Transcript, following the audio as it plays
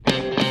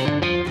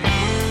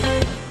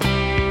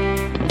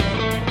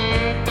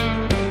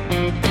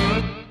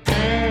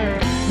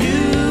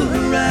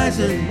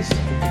Horizons.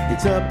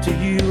 It's up to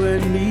you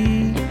and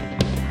me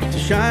to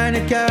shine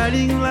a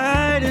guiding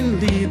light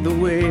and lead the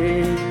way.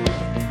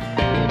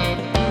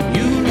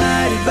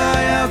 United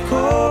by our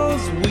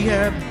cause, we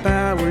have the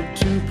power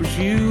to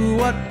pursue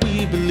what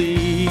we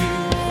believe.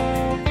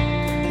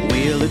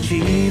 We'll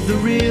achieve the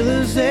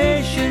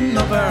realization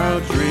of our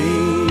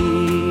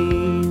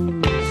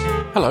dreams.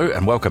 Hello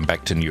and welcome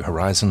back to New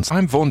Horizons.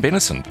 I'm Vaughan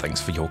Bennison. Thanks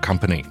for your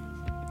company.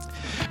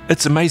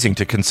 It's amazing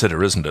to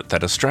consider, isn't it,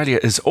 that Australia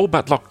is all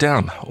but locked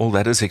down, all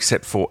that is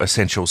except for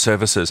essential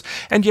services,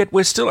 and yet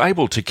we're still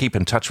able to keep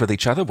in touch with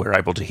each other. We're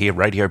able to hear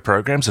radio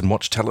programs and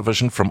watch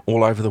television from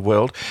all over the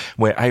world.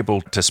 We're able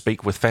to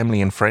speak with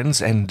family and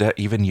friends and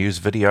even use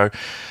video.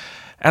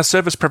 Our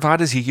service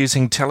providers are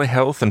using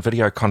telehealth and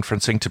video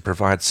conferencing to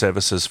provide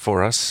services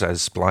for us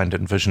as blind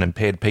and vision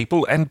impaired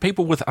people and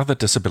people with other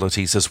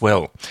disabilities as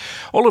well.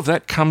 All of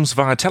that comes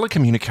via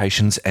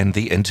telecommunications and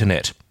the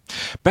internet.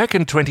 Back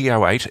in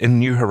 2008 in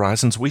New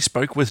Horizons, we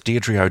spoke with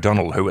Deirdre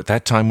O'Donnell, who at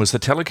that time was the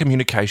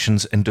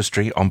telecommunications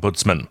industry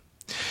ombudsman.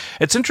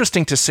 It's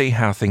interesting to see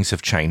how things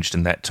have changed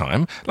in that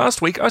time. Last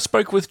week I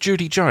spoke with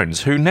Judy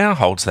Jones, who now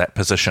holds that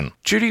position.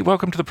 Judy,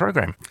 welcome to the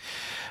program.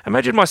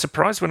 Imagine my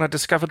surprise when I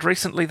discovered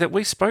recently that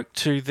we spoke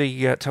to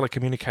the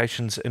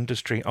telecommunications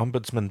industry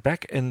ombudsman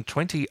back in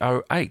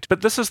 2008.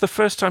 But this is the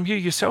first time you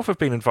yourself have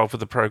been involved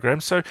with the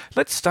program, so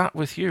let's start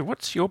with you.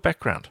 What's your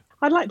background?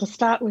 I'd like to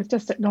start with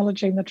just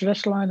acknowledging the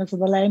traditional owners of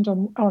the land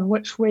on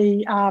which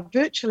we are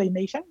virtually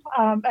meeting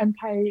and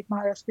pay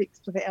my respects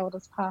to the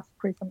elders past,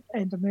 present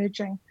and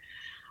emerging.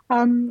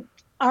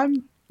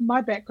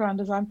 My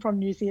background is I'm from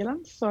New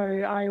Zealand, so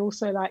I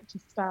also like to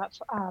start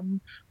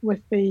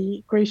with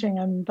the greeting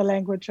in the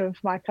language of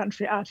my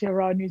country,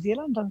 Aotearoa, New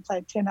Zealand, and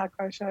say tēnā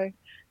koutou,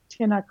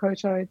 tēnā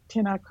koutou,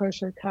 tēnā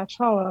koutou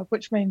katoa,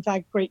 which means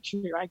I greet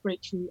you, I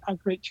greet you, I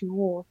greet you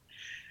all.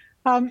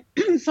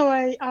 So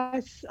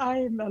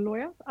I'm a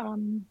lawyer,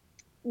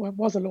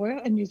 was a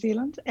lawyer in New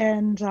Zealand,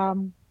 and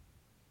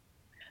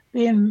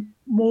then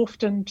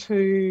morphed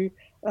into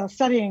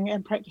studying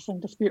and practicing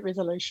dispute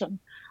resolution.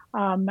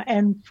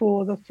 And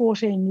for the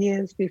 14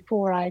 years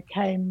before I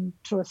came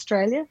to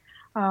Australia,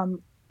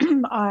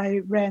 I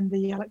ran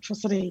the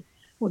electricity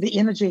or the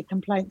energy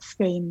complaint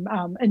scheme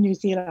in New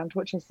Zealand,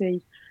 which is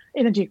the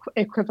energy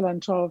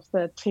equivalent of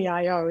the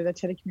TIO, the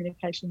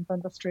Telecommunications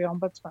Industry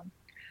Ombudsman.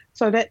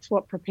 So that's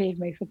what prepared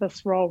me for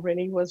this role,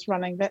 really, was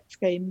running that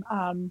scheme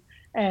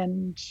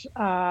and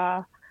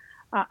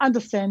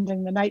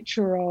understanding the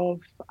nature of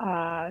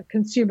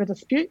consumer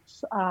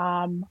disputes,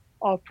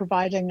 of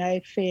providing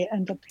a fair,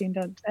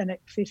 independent and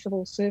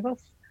accessible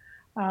service,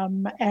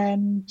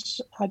 and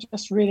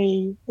just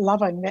really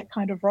loving that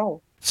kind of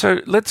role.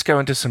 So let's go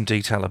into some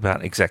detail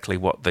about exactly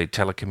what the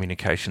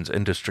Telecommunications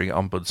Industry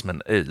Ombudsman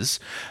is.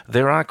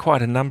 There are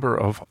quite a number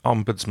of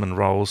ombudsman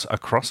roles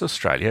across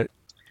Australia.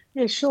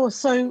 Yeah, sure.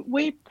 So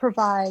we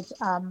provide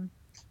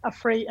a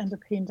free,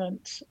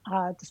 independent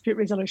dispute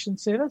resolution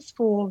service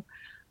for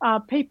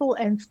people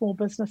and small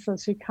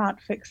businesses who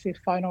can't fix their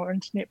phone or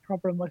internet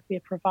problem with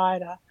their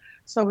provider.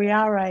 So we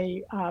are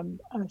a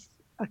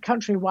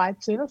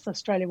countrywide service,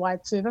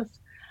 Australia-wide service,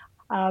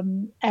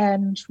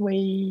 and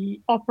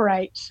we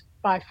operate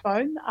by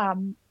phone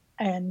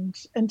and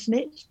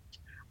internet,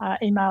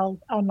 email,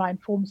 online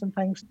forms and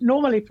things,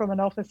 normally from an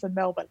office in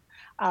Melbourne.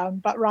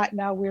 But right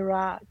now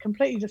we're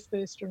completely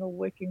dispersed and all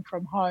working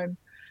from home.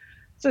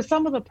 So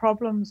some of the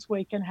problems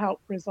we can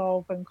help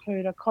resolve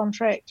include a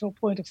contract or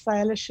point of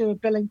sale issue, a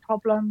billing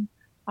problem,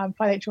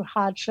 financial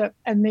hardship,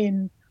 and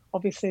then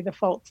obviously the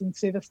faults and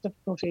service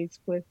difficulties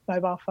with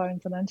mobile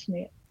phones and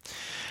internet.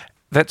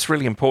 That's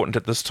really important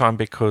at this time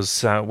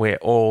because we're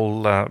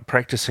all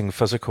practicing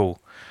physical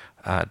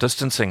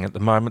distancing at the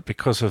moment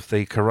because of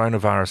the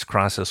coronavirus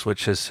crisis,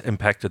 which has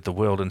impacted the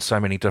world in so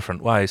many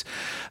different ways.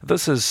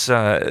 This has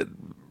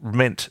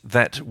meant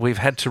that we've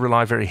had to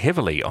rely very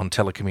heavily on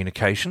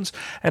telecommunications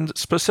and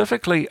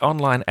specifically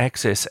online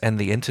access and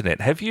the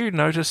internet. Have you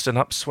noticed an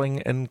upswing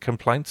in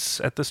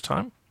complaints at this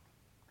time?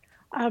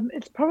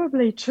 It's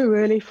probably too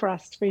early for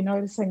us to be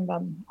noticing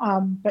them,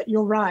 but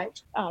you're right,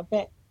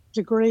 that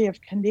degree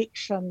of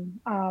connection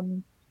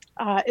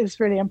is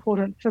really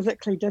important.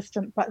 Physically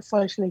distant but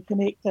socially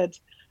connected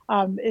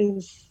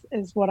is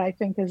what I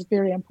think is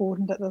very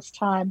important at this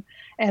time,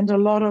 and a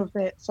lot of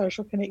that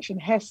social connection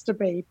has to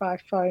be by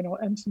phone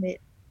or internet,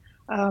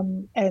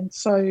 and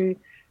so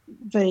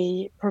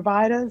the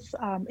providers,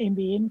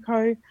 NBN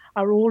Co,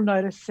 are all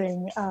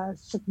noticing a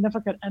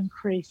significant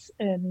increase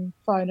in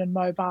phone and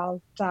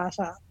mobile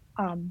data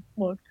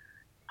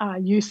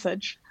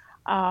usage,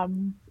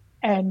 and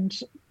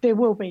there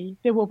will be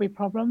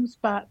problems,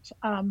 but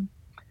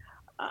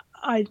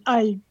I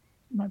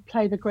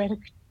play the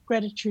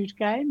gratitude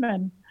game,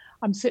 and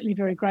I'm certainly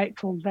very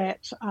grateful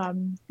that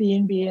the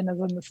NBN is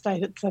in the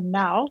state it's in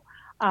now,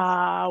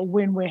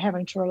 when we're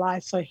having to rely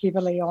so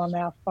heavily on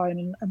our phone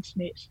and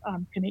internet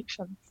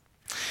connections.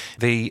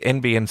 The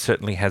NBN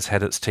certainly has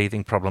had its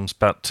teething problems,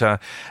 but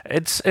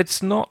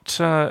it's not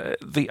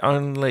the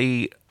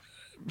only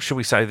shall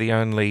we say, the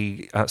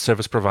only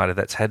service provider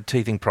that's had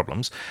teething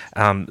problems.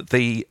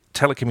 The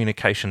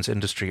telecommunications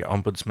industry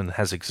ombudsman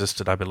has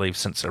existed, I believe,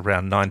 since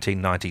around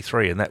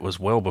 1993, and that was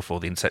well before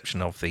the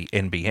inception of the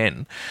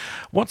NBN.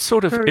 What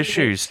sort of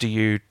issues do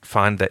you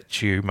find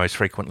that you most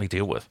frequently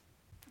deal with?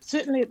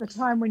 Certainly at the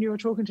time when you were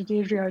talking to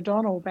Deirdre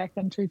O'Donnell back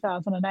in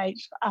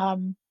 2008,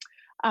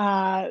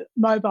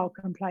 mobile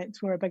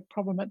complaints were a big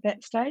problem at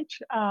that stage.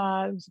 It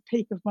was a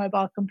peak of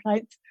mobile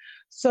complaints.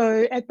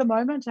 So at the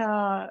moment,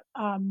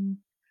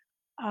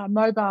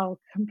 mobile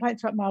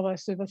complaints about mobile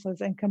services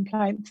and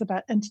complaints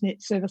about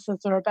internet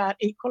services are about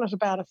equal at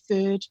about a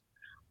third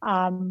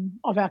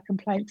of our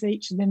complaints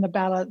each, and then the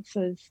balance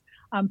is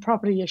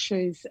property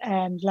issues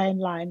and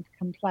landline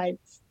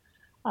complaints.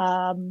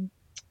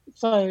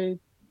 So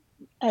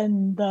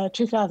in the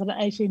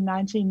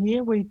 2018-19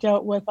 year, we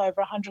dealt with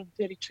over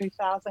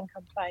 132,000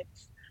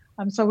 complaints.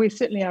 So we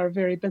certainly are a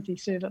very busy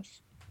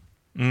service.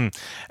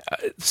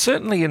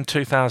 Certainly in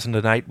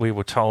 2008, we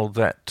were told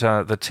that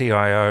the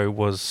TIO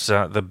was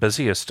the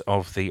busiest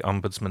of the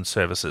Ombudsman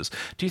services.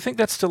 Do you think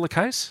that's still the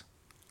case?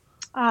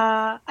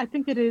 I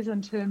think it is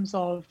in terms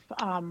of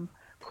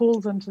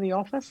calls into the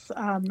office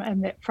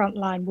and that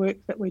frontline work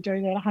that we do,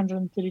 that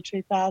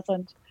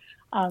 132,000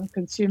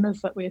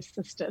 consumers that we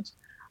assisted.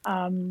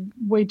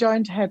 We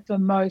don't have the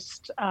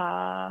most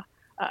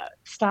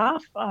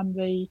staff.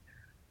 The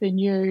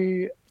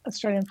new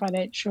Australian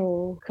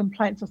Financial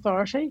Complaints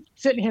Authority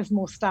certainly has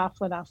more staff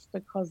than us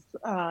because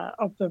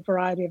of the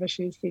variety of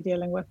issues they're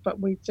dealing with, but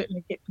we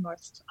certainly get the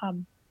most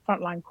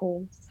frontline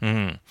calls.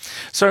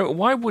 So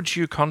why would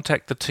you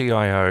contact the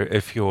TIO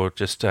if you're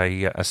just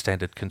a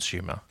standard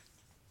consumer?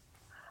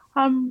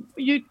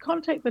 You'd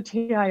contact the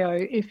TIO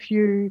if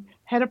you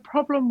had a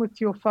problem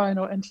with your phone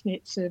or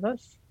internet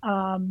service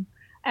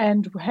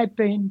and had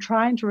been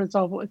trying to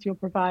resolve it with your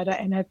provider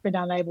and have been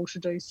unable to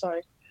do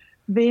so.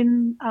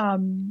 Then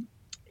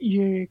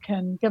you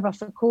can give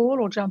us a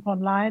call or jump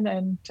online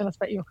and tell us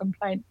about your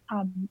complaint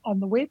on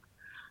the web,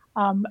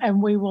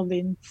 and we will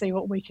then see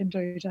what we can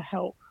do to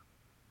help.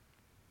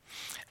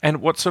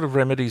 And what sort of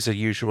remedies are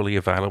usually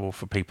available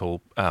for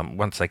people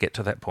once they get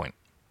to that point?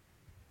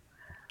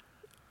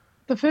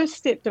 The first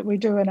step that we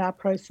do in our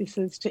process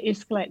is to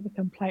escalate the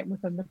complaint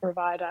within the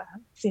provider,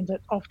 send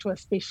it off to a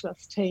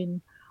specialist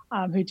team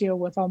who deal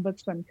with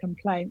ombudsman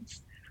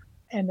complaints.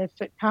 And if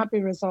it can't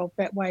be resolved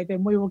that way,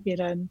 then we will get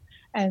in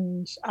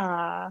and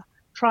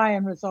try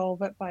and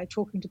resolve it by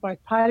talking to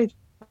both parties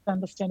to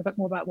understand a bit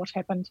more about what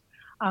happened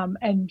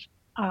and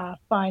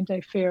find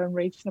a fair and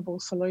reasonable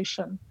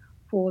solution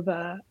for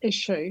the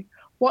issue.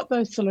 What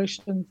those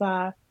solutions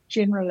are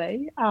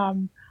generally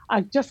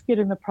are just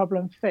getting the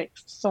problem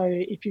fixed. So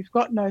if you've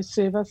got no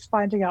service,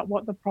 finding out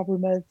what the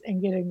problem is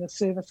and getting the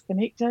service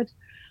connected.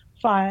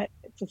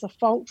 If there's a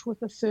fault with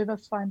the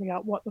service, finding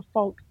out what the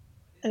fault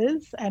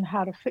is and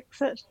how to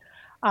fix it.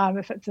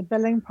 If it's a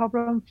billing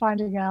problem,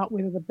 finding out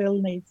whether the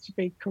bill needs to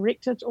be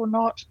corrected or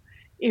not.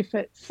 If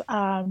it's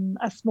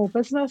a small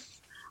business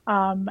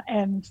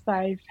and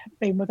they've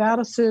been without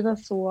a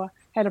service or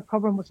had a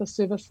problem with a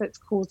service that's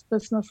caused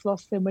business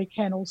loss, then we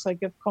can also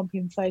give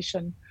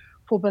compensation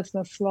for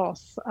business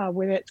loss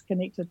where that's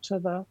connected to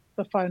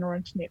the phone or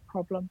internet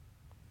problem.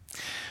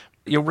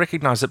 You'll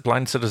recognise that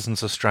Blind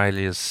Citizens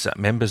Australia's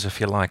members, if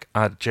you like,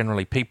 are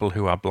generally people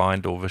who are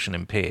blind or vision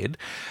impaired.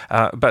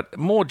 But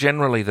more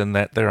generally than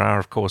that, there are,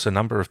 of course, a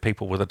number of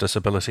people with a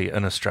disability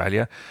in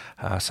Australia.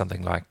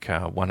 Something like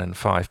 1 in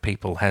 5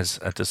 people has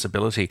a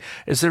disability.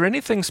 Is there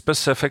anything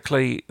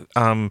specifically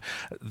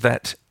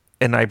that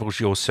enables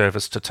your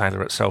service to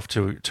tailor itself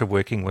to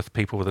working with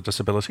people with a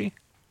disability?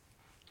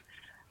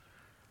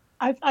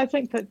 I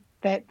think that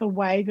the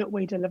way that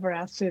we deliver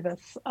our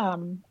service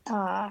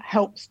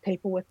helps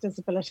people with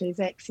disabilities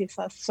access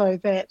us, so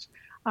that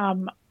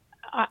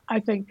I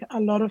think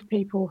a lot of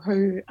people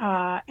who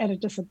are at a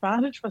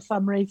disadvantage for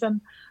some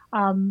reason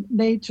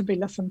need to be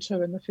listened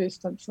to in the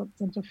first instance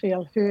and to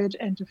feel heard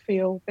and to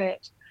feel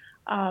that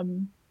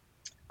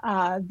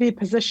their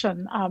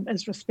position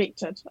is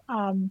respected.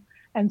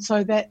 And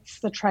so that's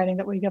the training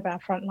that we give our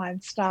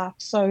frontline staff.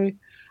 So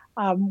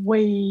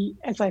we,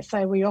 as I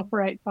say, we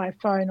operate by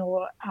phone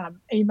or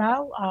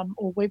email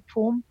or web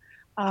form,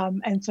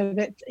 and so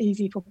that's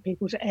easy for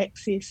people to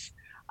access.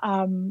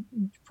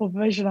 For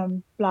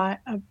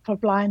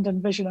blind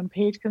and vision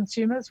impaired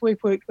consumers,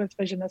 we've worked with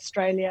Vision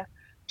Australia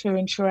to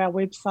ensure our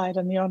website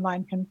and the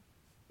online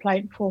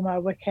complaint form are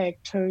WCAG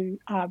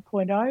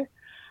 2.0.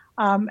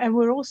 And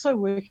we're also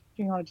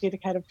working on a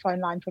dedicated phone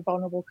line for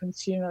vulnerable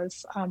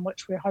consumers,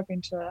 which we're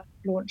hoping to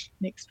launch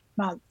next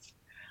month.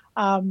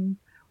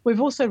 We've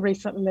also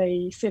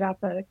recently set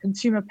up a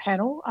consumer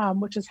panel,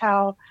 which is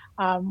how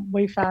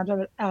we found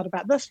out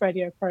about this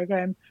radio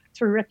program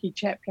through Ricky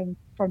Chaplin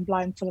from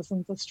Blind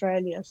Citizens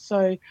Australia.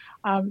 So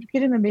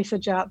getting the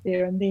message out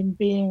there and then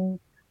being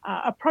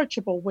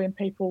approachable when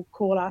people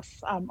call us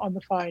on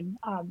the phone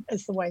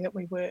is the way that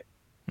we work.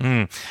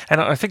 And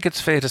I think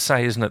it's fair to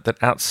say, isn't it,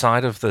 that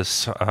outside of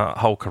this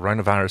whole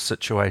coronavirus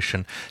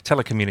situation,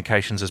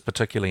 telecommunications is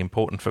particularly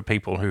important for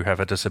people who have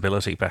a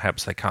disability.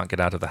 Perhaps they can't get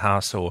out of the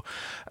house, or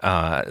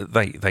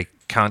they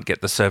can't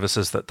get the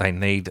services that they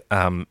need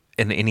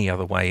in any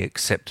other way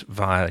except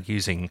via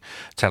using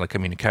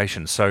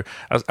telecommunications. So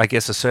I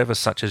guess a service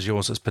such as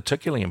yours is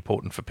particularly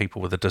important for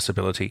people with a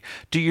disability.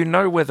 Do you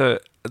know whether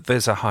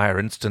there's a higher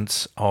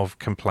instance of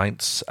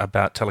complaints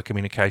about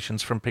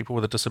telecommunications from people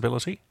with a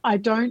disability? I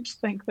don't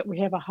think that we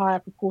have a higher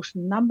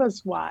proportion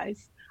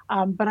numbers-wise,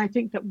 but I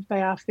think that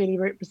they are fairly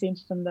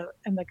represented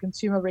in the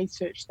consumer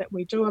research that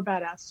we do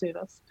about our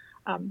service.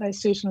 They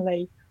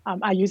certainly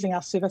are using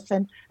our service,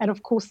 and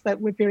of course that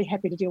we're very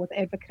happy to deal with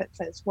advocates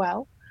as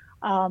well.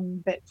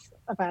 That's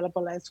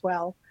available as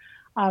well.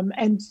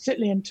 And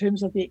certainly in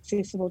terms of the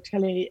accessible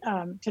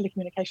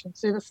telecommunication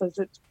services,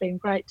 it's been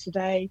great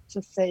today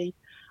to see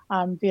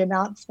the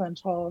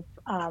announcement of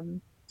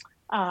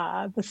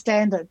the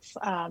standards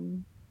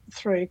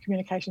through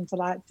Communications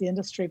Alliance, the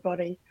industry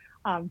body,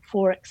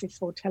 for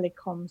accessible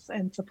telecoms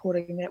and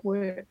supporting that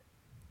work.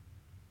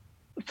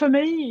 For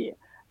me,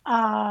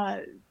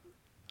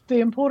 the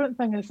important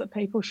thing is that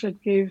people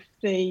should give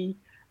the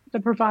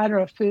provider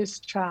a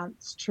first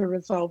chance to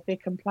resolve their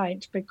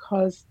complaint,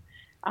 because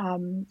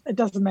it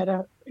doesn't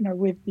matter,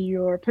 whether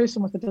you're a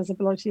person with a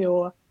disability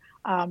or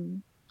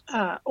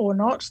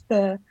not.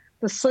 The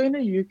sooner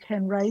you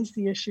can raise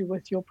the issue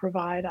with your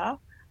provider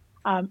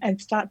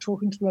and start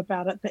talking to them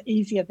about it, the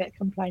easier that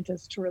complaint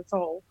is to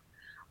resolve.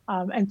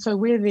 And so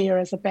we're there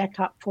as a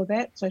backup for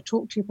that. So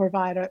talk to your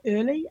provider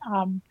early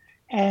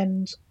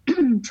and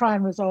try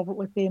and resolve it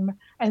with them.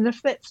 And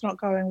if that's not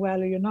going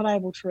well or you're not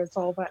able to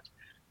resolve it,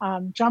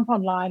 jump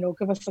online or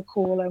give us a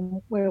call,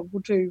 and we'll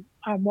do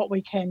what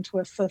we can to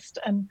assist.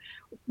 And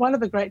one of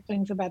the great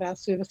things about our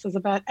service is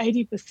about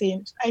 80 or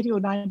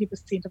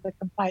 90% of the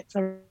complaints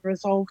are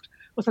resolved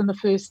within the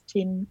first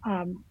 10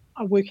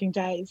 working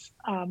days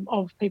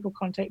of people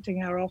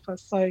contacting our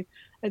office. So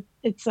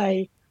it's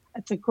a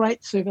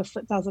great service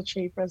that does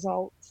achieve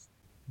results.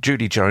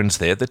 Judy Jones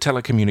there, the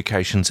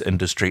Telecommunications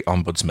Industry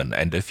Ombudsman.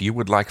 And if you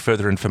would like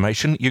further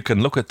information, you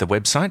can look at the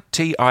website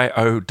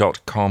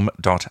tio.com.au.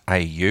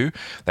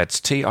 That's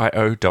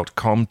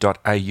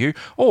tio.com.au.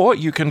 Or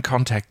you can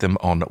contact them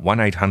on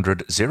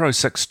 1800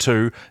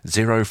 062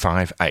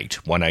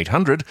 058.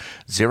 1800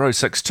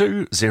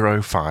 062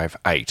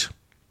 058.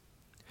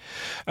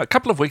 A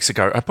couple of weeks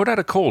ago, I put out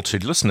a call to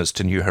listeners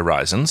to New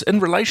Horizons in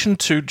relation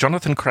to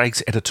Jonathan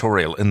Craig's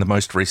editorial in the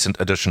most recent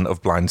edition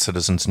of Blind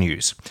Citizens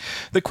News.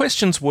 The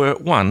questions were,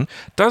 1,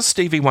 does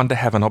Stevie Wonder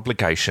have an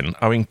obligation,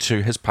 owing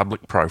to his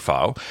public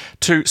profile,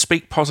 to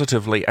speak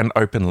positively and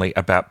openly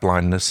about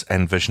blindness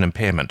and vision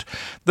impairment?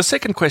 The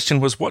second question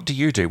was, what do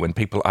you do when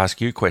people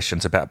ask you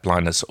questions about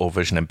blindness or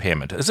vision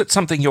impairment? Is it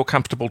something you're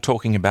comfortable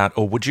talking about,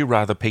 or would you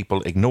rather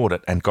people ignored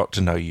it and got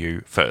to know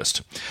you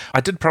first?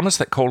 I did promise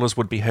that callers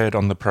would be heard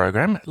on the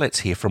program. Let's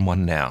hear from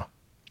one now.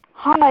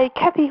 Hi,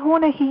 Kathy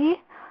Horner here.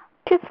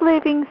 Just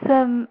leaving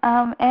some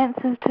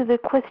answers to the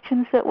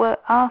questions that were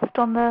asked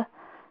on the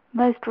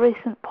most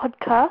recent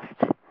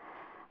podcast.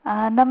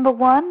 Number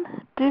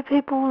 1, do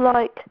people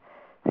like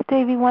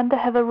Stevie Wonder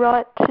have a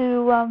right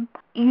to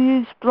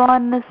use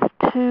blindness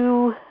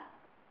to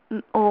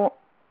or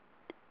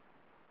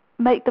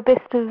make the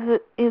best of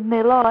it in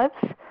their lives?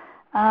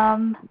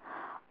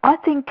 I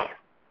think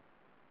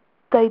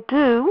they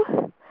do.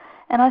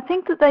 And I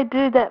think that they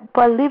do that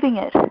by living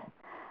it.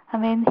 I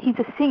mean, he's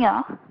a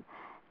singer,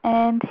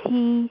 and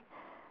he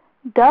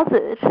does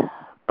it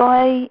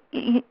by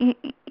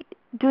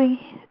doing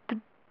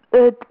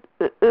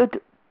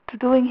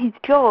his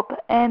job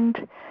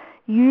and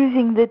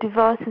using the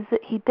devices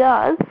that he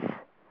does.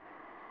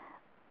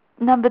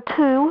 Number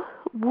 2,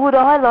 would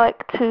I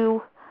like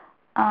to?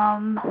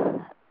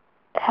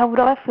 How would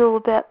I feel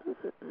about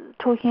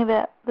talking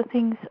about the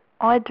things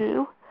I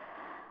do?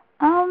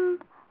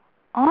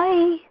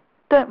 I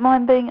don't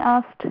mind being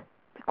asked the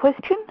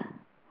question,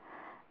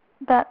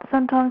 but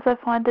sometimes I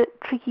find it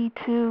tricky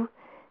to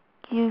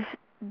give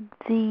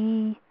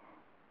the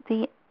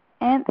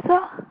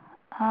answer.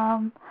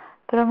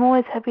 But I'm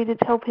always happy to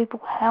tell people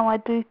how I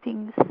do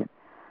things.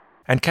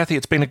 And Kathy,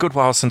 it's been a good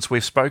while since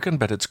we've spoken,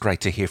 but it's great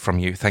to hear from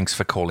you. Thanks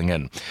for calling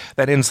in.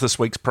 That ends this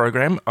week's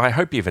program. I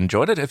hope you've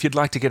enjoyed it. If you'd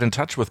like to get in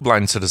touch with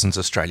Blind Citizens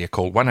Australia,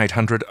 call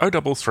 1800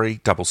 033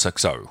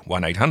 660.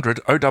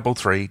 1800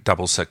 033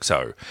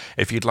 660.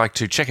 If you'd like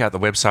to check out the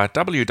website,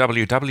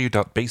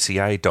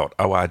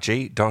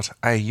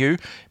 www.bca.org.au,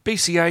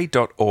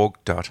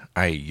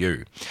 bca.org.au.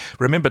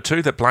 Remember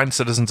too that Blind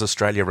Citizens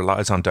Australia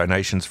relies on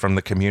donations from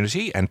the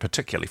community, and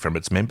particularly from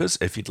its members.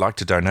 If you'd like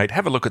to donate,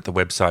 have a look at the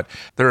website.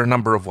 There are a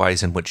number of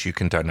ways in which you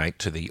can donate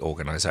to the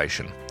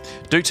organisation.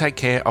 Do take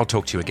care. I'll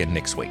talk to you again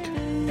next week.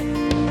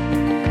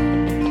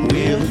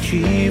 We'll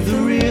achieve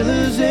the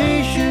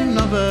realization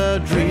of our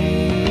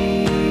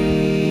dreams,